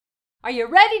Are you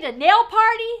ready to nail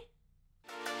party?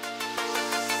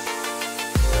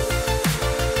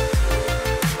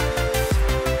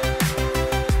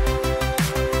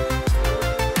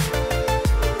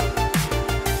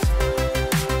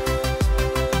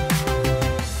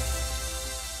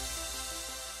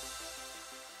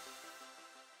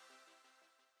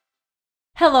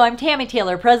 Hello, I'm Tammy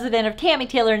Taylor, president of Tammy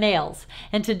Taylor Nails,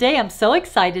 and today I'm so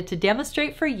excited to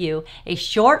demonstrate for you a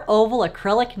short oval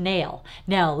acrylic nail.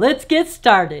 Now let's get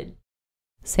started.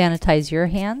 Sanitize your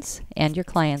hands and your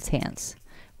client's hands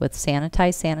with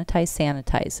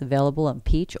Sanitize, available in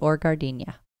peach or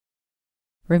gardenia.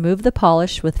 Remove the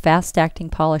polish with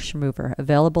fast-acting polish remover,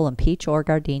 available in peach or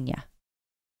gardenia.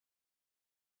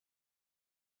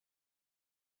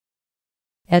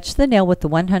 Etch the nail with the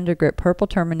 100 grit Purple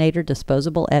Terminator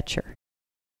disposable etcher.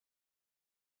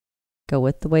 Go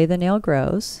with the way the nail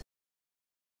grows.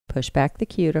 Push back the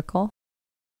cuticle.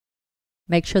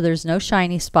 Make sure there's no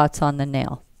shiny spots on the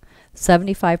nail.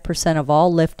 75% of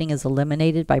all lifting is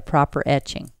eliminated by proper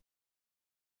etching.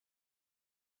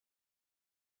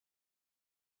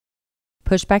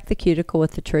 Push back the cuticle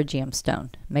with the pterygium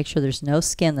stone. Make sure there's no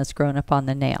skin that's grown up on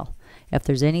the nail. If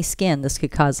there's any skin, this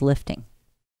could cause lifting.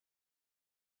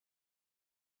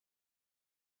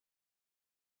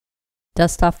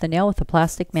 Dust off the nail with a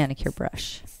plastic manicure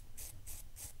brush.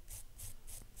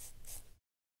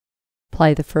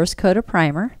 Apply the first coat of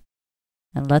primer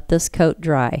and let this coat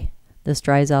dry. This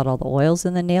dries out all the oils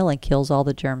in the nail and kills all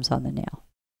the germs on the nail.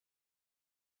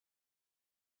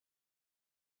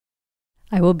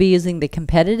 I will be using the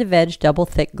Competitive Edge Double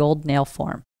Thick Gold Nail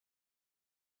Form.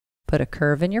 Put a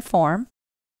curve in your form.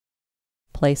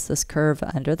 Place this curve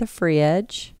under the free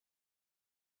edge.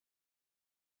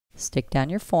 Stick down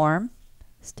your form.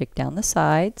 Stick down the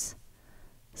sides,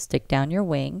 stick down your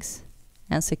wings,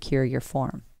 and secure your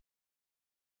form.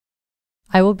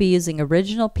 I will be using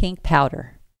original pink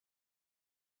powder.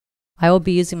 I will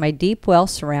be using my Deep Well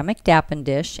ceramic dapping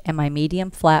dish and my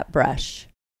medium flat brush.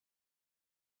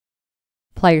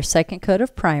 Apply your second coat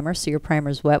of primer so your primer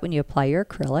is wet when you apply your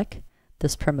acrylic.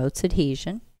 This promotes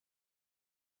adhesion.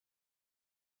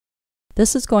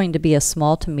 This is going to be a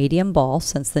small to medium ball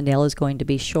since the nail is going to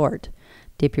be short.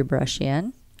 Dip your brush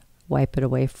in, wipe it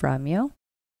away from you,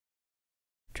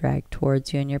 drag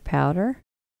towards you in your powder.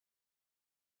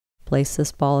 Place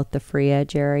this ball at the free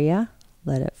edge area,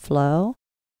 let it flow,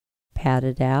 pat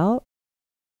it out,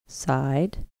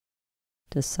 side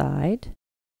to side.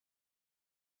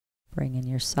 Bring in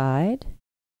your side,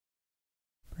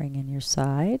 bring in your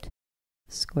side,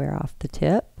 square off the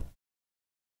tip.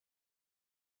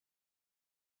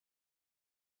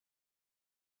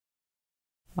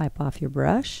 Wipe off your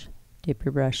brush, dip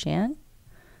your brush in,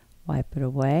 wipe it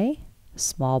away,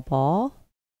 small ball,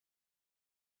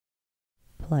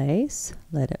 place,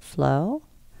 let it flow,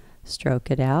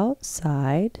 stroke it out,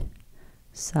 side,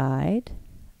 side,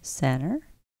 center.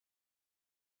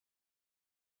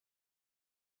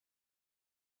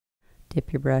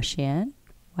 Dip your brush in,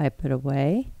 wipe it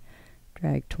away,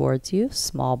 drag towards you,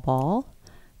 small ball.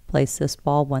 Place this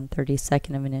ball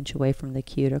 1/32 of an inch away from the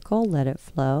cuticle, let it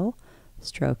flow.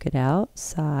 Stroke it out,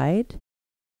 side,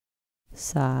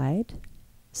 side,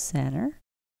 center.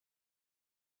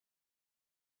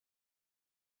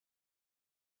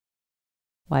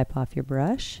 Wipe off your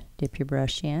brush, dip your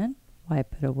brush in,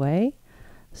 wipe it away,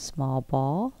 small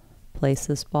ball. Place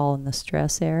this ball in the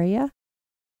stress area.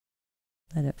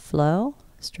 Let it flow,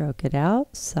 stroke it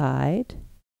out, side,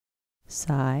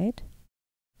 side,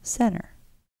 center.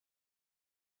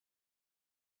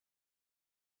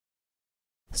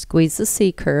 Squeeze the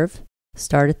C-curve,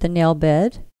 start at the nail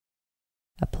bed,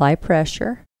 apply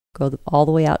pressure, go all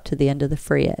the way out to the end of the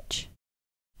free edge.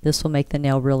 This will make the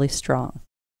nail really strong.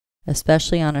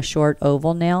 Especially on a short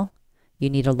oval nail, you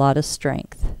need a lot of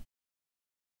strength.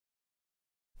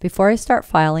 Before I start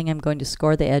filing, I'm going to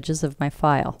score the edges of my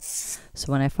file.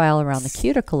 So when I file around the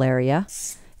cuticle area,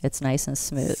 it's nice and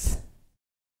smooth.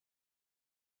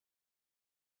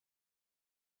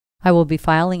 I will be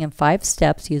filing in 5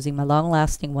 steps using my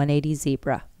long-lasting 180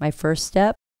 zebra. My first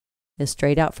step is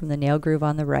straight out from the nail groove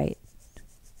on the right.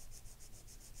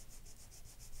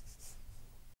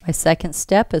 My second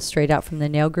step is straight out from the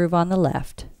nail groove on the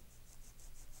left.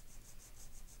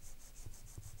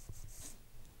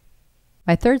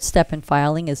 My third step in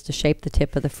filing is to shape the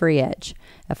tip of the free edge.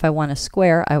 If I want a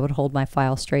square, I would hold my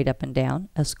file straight up and down.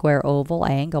 A square oval,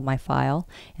 I angle my file,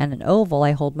 and an oval,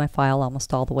 I hold my file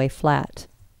almost all the way flat.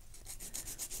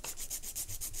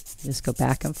 Just go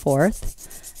back and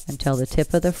forth until the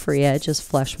tip of the free edge is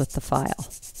flush with the file.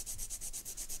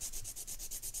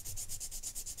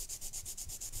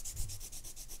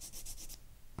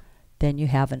 Then you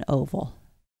have an oval.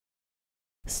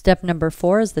 Step number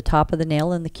 4 is the top of the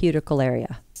nail in the cuticle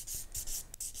area.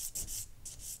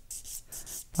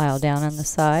 File down on the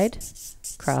side,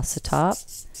 across the top,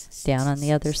 down on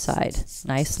the other side.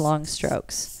 Nice long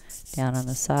strokes. Down on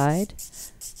the side,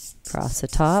 across the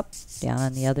top, down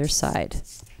on the other side.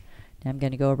 Now I'm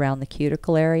going to go around the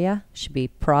cuticle area. Should be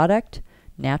product,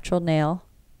 natural nail,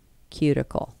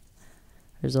 cuticle.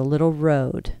 There's a little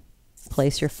road.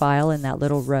 Place your file in that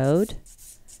little road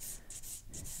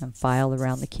and file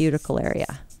around the cuticle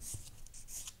area.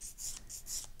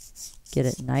 Get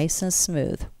it nice and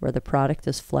smooth where the product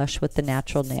is flush with the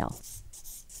natural nail.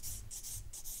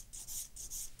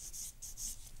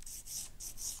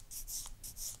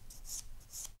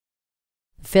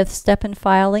 The fifth step in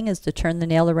filing is to turn the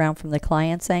nail around from the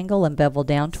client's angle and bevel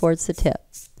down towards the tip.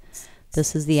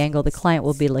 This is the angle the client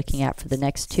will be looking at for the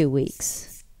next 2 weeks.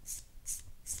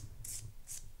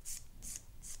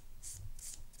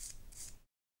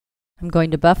 I'm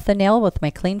going to buff the nail with my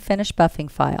clean finish buffing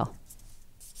file.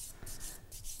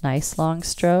 Nice long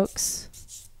strokes.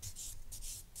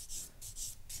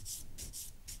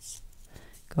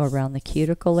 Go around the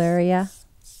cuticle area.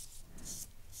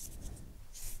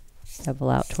 Bevel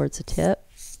out towards the tip.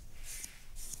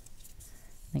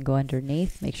 Then go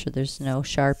underneath. Make sure there's no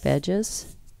sharp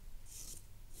edges.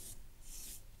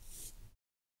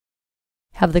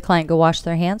 Have the client go wash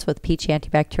their hands with Peach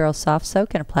Antibacterial Soft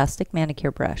Soak and a plastic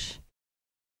manicure brush.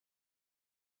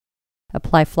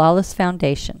 Apply flawless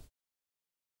foundation.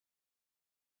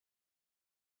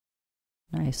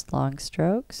 Nice long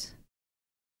strokes.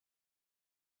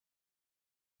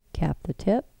 Cap the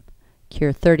tip.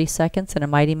 Cure 30 seconds in a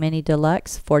Mighty Mini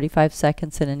Deluxe, 45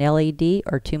 seconds in an LED,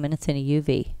 or 2 minutes in a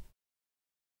UV.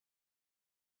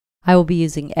 I will be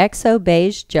using XO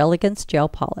Beige Gel Against Gel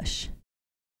Polish.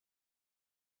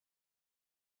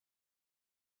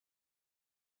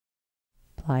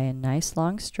 Apply in nice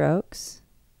long strokes.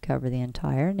 Cover the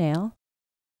entire nail.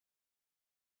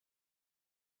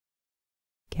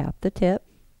 Cap the tip.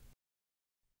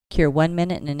 Cure 1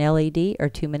 minute in an LED or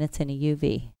 2 minutes in a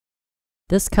UV.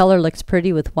 This color looks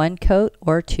pretty with 1 coat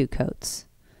or 2 coats.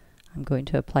 I'm going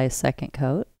to apply a second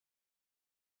coat.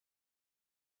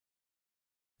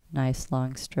 Nice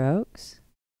long strokes.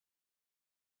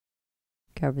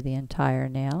 Cover the entire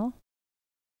nail.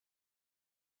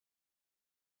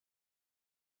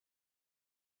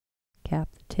 Cap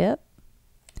the tip.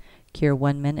 Cure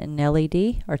 1 minute in an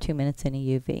LED or 2 minutes in a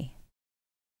UV.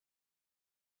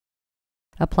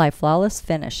 Apply Flawless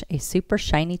Finish, a super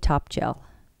shiny top gel.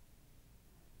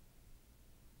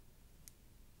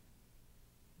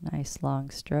 Nice long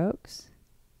strokes.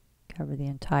 Cover the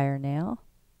entire nail.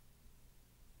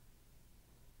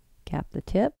 Cap the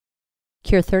tip.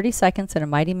 Cure 30 seconds in a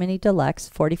Mighty Mini Deluxe,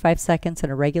 45 seconds in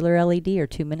a regular LED, or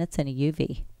 2 minutes in a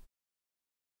UV.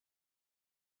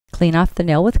 Clean off the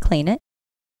nail with Clean It.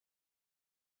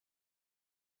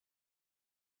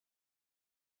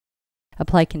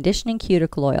 Apply conditioning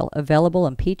cuticle oil, available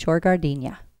in peach or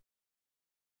gardenia.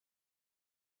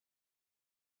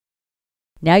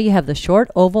 Now you have the short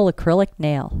oval acrylic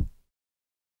nail.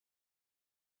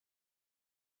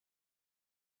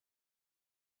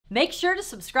 Make sure to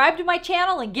subscribe to my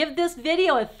channel and give this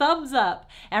video a thumbs up.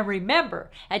 And remember,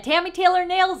 at Tammy Taylor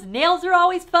Nails, nails are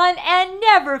always fun and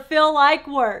never feel like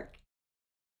work.